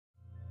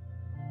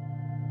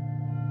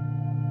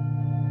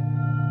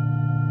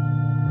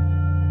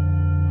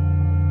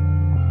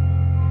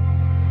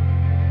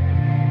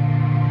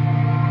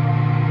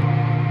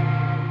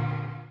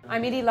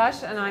I'm Edie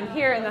Lush, and I'm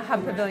here in the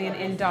Hub Pavilion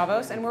in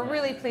Davos, and we're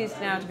really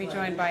pleased now to be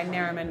joined by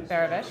Nariman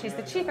Behravesh. He's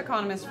the Chief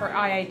Economist for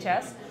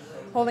IHS,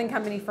 holding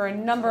company for a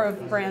number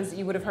of brands that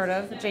you would have heard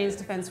of, Jane's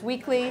Defense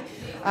Weekly,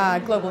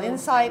 Global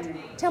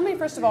Insight. Tell me,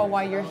 first of all,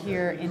 why you're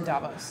here in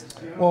Davos.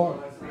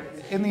 Well,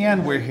 in the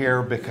end, we're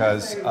here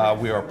because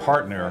we are a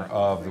partner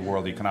of the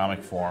World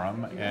Economic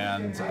Forum,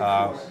 and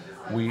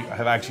we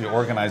have actually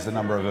organized a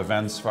number of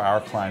events for our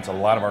clients. A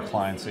lot of our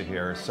clients are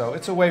here. So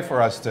it's a way for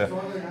us to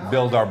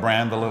build our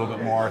brand a little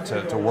bit more,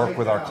 to work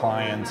with our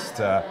clients,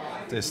 to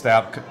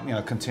establish,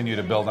 continue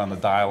to build on the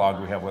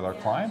dialogue we have with our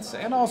clients,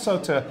 and also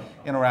to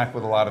interact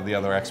with a lot of the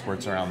other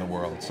experts around the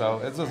world. So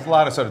there's a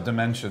lot of sort of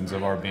dimensions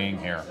of our being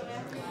here.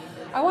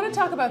 I want to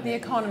talk about the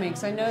economy,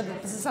 because I know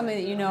that this is something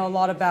that you know a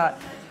lot about.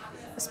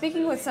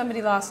 Speaking with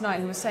somebody last night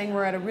who was saying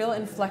we're at a real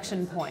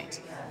inflection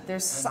point.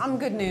 There's some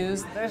good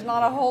news. There's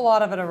not a whole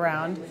lot of it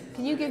around.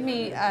 Can you give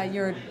me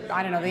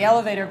the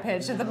elevator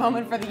pitch at the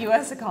moment for the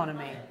U.S.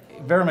 economy?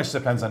 It very much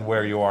depends on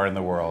where you are in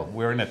the world.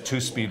 We're in a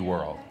two-speed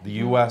world. The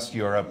U.S.,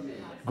 Europe,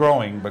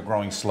 growing, but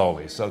growing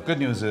slowly. So good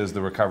news is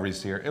the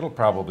recovery's here. It'll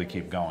probably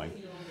keep going.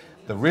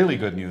 The really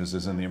good news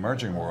is in the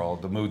emerging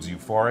world, the mood's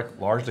euphoric,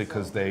 largely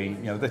because they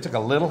took a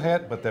little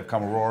hit, but they've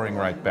come roaring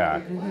right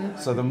back.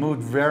 So the mood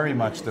very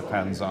much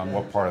depends on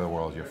what part of the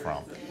world you're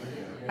from.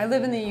 I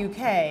live in the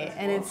UK,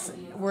 and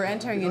we're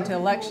entering into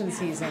election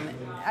season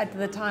at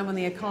the time when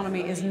the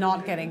economy is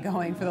not getting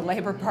going for the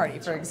Labour Party,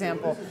 for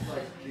example.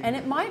 And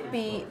it might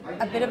be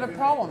a bit of a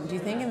problem. Do you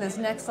think in this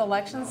next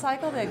election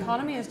cycle, the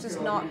economy is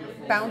just not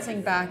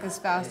bouncing back as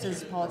fast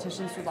as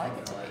politicians would like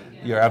it to be?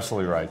 You're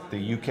absolutely right.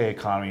 The UK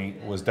economy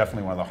was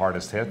definitely one of the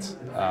hardest hits.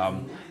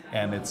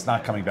 And it's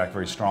not coming back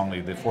very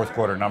strongly. The fourth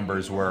quarter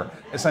numbers were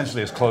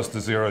essentially as close to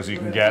zero as you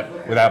can get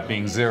without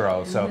being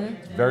zero. So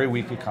it's a very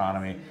weak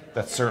economy.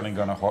 That's certainly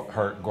going to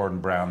hurt Gordon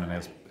Brown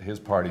and his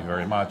party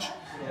very much.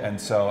 And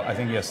so I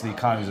think, yes, the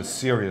economy is a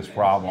serious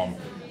problem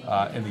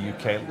in the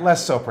UK.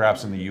 Less so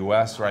perhaps in the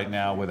US right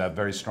now with that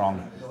very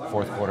strong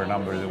fourth quarter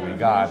number that we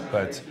got.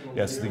 But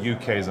yes, the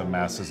UK is a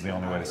mess is the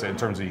only way to say it in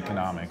terms of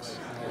economics.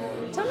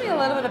 Tell me a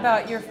little bit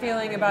about your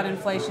feeling about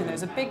inflation.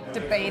 There's a big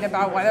debate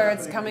about whether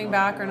it's coming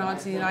back or not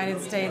to the United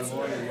States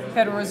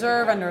Federal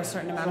Reserve under a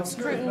certain amount of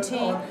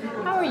scrutiny.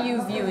 How are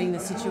you viewing the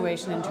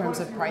situation in terms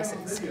of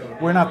prices?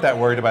 We're not that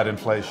worried about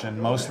inflation,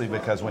 mostly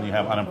because when you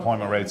have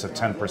unemployment rates of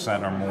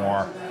 10% or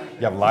more,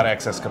 you have a lot of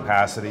excess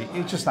capacity.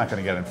 You're just not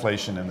going to get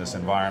inflation in this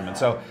environment.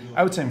 So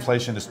I would say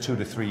inflation is 2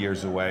 to 3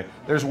 years away.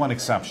 There's one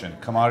exception.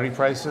 Commodity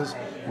prices,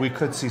 we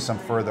could see some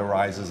further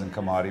rises in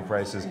commodity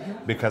prices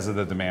because of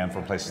the demand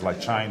from places like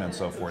China and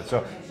so forth.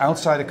 So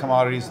outside of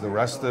commodities, the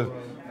rest of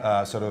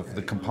sort of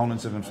the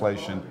components of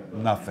inflation,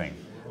 nothing.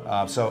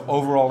 So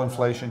overall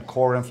inflation,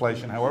 core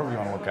inflation, however you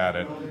want to look at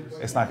it,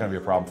 it's not going to be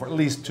a problem for at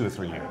least 2 or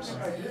 3 years.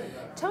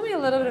 Tell me a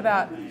little bit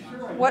about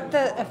what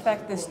the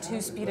effect this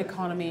two-speed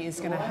economy is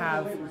going to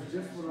have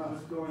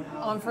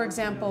on, for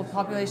example,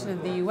 population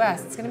of the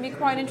U.S. It's going to be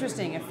quite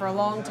interesting if for a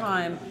long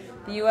time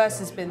the U.S.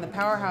 has been the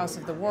powerhouse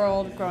of the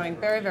world, growing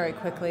very, very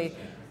quickly.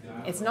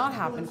 It's not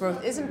happened.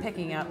 Growth isn't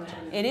picking up.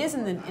 It is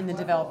in the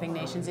developing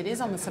nations. It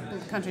is on the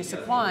countries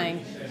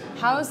supplying.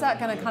 How is that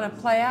going to kind of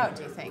play out,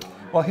 do you think?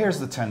 Well, here's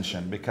the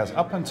tension, because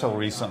up until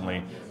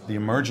recently, the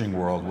emerging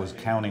world was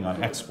counting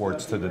on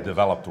exports to the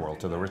developed world,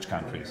 to the rich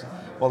countries.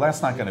 Well,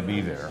 that's not going to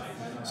be there.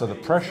 So the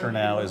pressure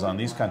now is on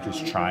these countries,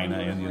 China,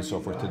 India, and so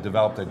forth, to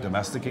develop their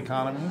domestic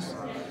economies.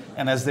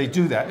 And as they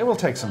do that, it will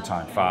take some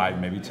time,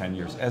 5, maybe 10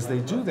 years. As they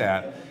do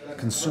that,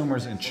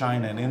 consumers in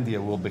China and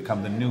India will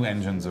become the new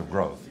engines of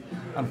growth.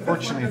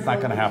 Unfortunately, it's not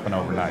going to happen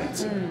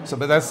overnight.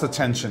 But that's the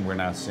tension we're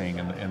now seeing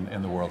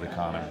in the world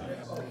economy.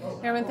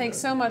 Nariman, thanks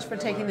so much for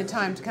taking the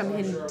time to come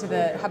into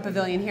the Hub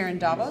Pavilion here in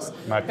Davos.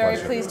 My pleasure.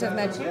 Very pleased to have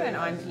met you, and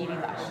I'm Edie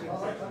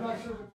Lush.